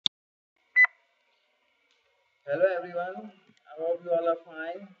Hello everyone, I hope you all are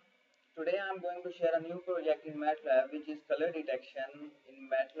fine. Today I am going to share a new project in MATLAB which is color detection in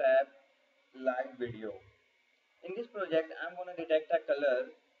MATLAB live video. In this project I am going to detect a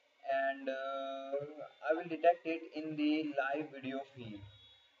color and I will detect it in the live video feed.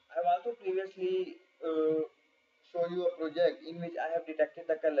 I have also previously show you a project in which I have detected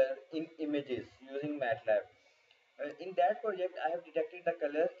the color in images using MATLAB. In that project, I have detected the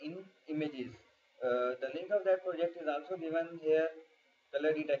color in images. The link of that project is also given here,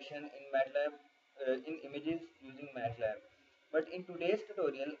 color detection in MATLAB, in images using MATLAB. But in today's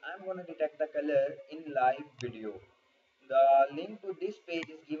tutorial, I'm going to detect the color in live video. The link to this page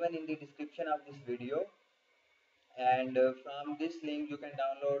is given in the description of this video, and from this link you can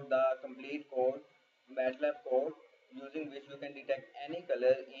download the complete code, MATLAB code, using which you can detect any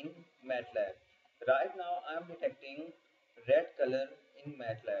color in MATLAB. Right now I am detecting red color in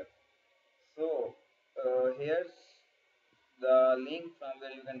MATLAB. So here's the link from where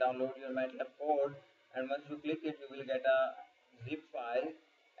you can download your MATLAB code, and once you click it you will get a zip file,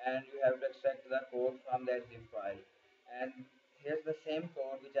 and you have to extract the code from that zip file. And here's the same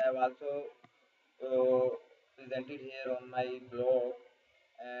code which I have also presented here on my blog,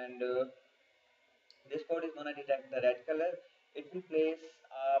 and this code is going to detect the red color. It will place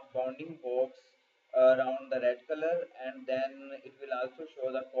a bounding box around the red color, and then it will also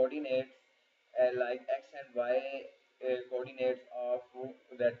show the coordinates like x and y coordinates of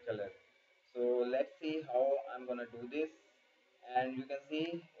red color. So let's see how I'm going to do this. And you can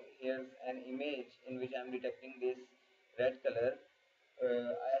see here's an image in which I'm detecting this red color.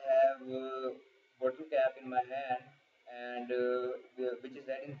 I have bottle cap in my hand, and which is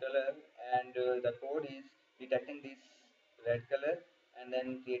red in color, and the code is detecting this red color and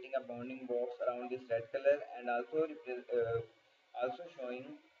then creating a bounding box around this red color, and also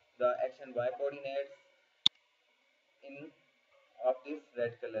showing the x and y coordinates in of this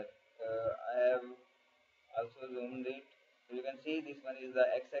red color. I have also zoomed it. So you can see this one is the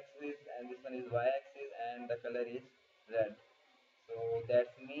x-axis and this one is y-axis, and the color is red. So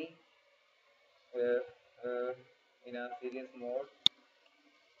that's me uh, uh, in a serious mode.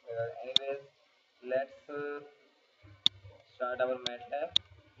 Anyways, let's start our MATLAB.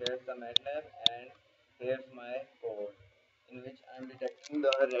 Here's the MATLAB, and here's my code in which I'm detecting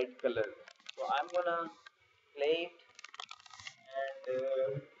the red color. So I'm gonna play it,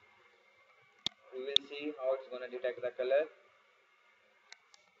 and we will see how it's gonna detect the color.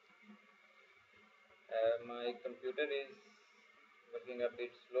 My computer is working a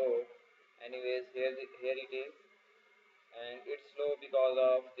bit slow. Anyways, here it is, and it's slow because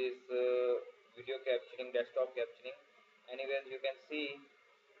of this video capturing, desktop capturing. Anyways, you can see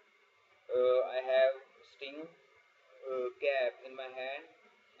I have sting cap in my hand,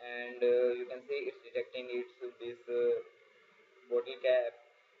 and you can see it's detecting it's this bottle cap,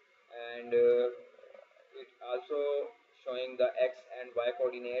 and it also showing the x and y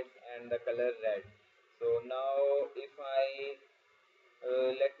coordinates and the color red. So now if I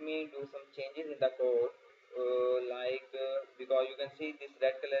let me do some changes in the code, because you can see this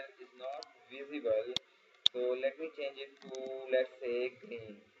red color is not visible, so let me change it to, let's say,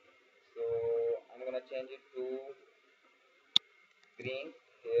 green. So I'm gonna change it to green.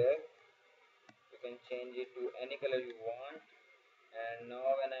 Here you can change it to any color you want, and now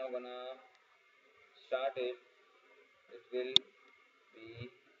when I'm gonna start it, it will be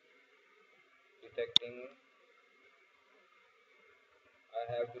detecting. I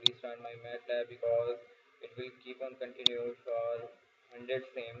have to restart my MATLAB because it will keep on continue for 100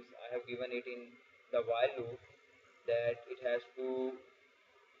 frames. I have given it in the while loop that it has to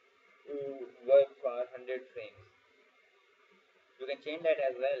work for 100 frames. You can change that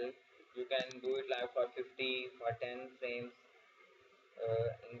as well. You can do it like for 50, for 10 frames.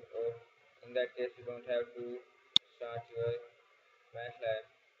 In that case, you don't have to start your MATLAB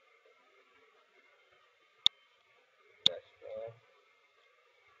desktop.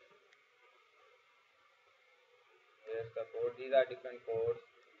 Here's the code. These are different codes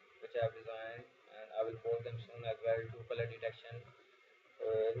which I have designed, and I will post them soon as well to color detection.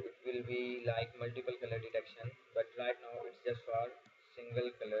 It will be like multiple color detection, but right now it's just for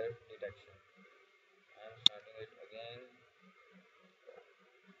single color detection. I'm starting it again,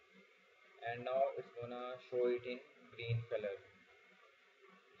 and now it's gonna show it in green color.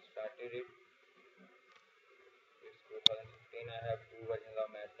 Started it. It's 2015. I have two versions of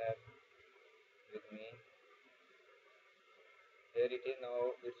MATLAB with me. There it is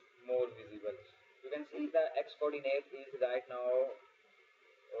now. It's more visible. You can see the x coordinate is right now.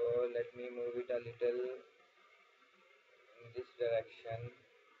 Let me move it a little in this direction.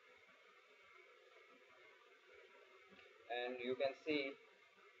 and you can see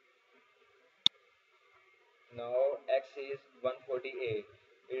now x is 148.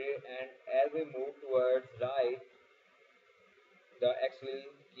 And as we move towards right, the x will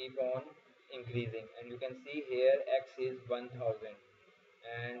keep on increasing, and you can see here x is 1000.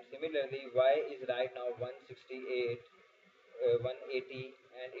 And similarly y is right now 168, 180,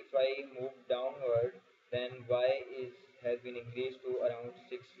 and if I move downward, then y is has been increased to around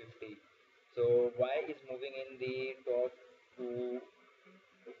 650. So y is moving in the top to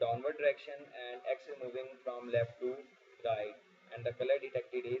downward direction, and x is moving from left to right, and the color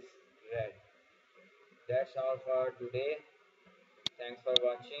detected is red. That's all for today. Thanks for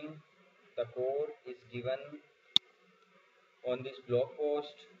watching. The code is given on this blog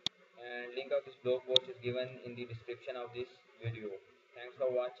post, and link of this blog post is given in the description of this video. Thanks for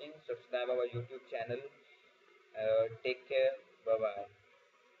watching. Subscribe our YouTube channel. Take care. Bye bye.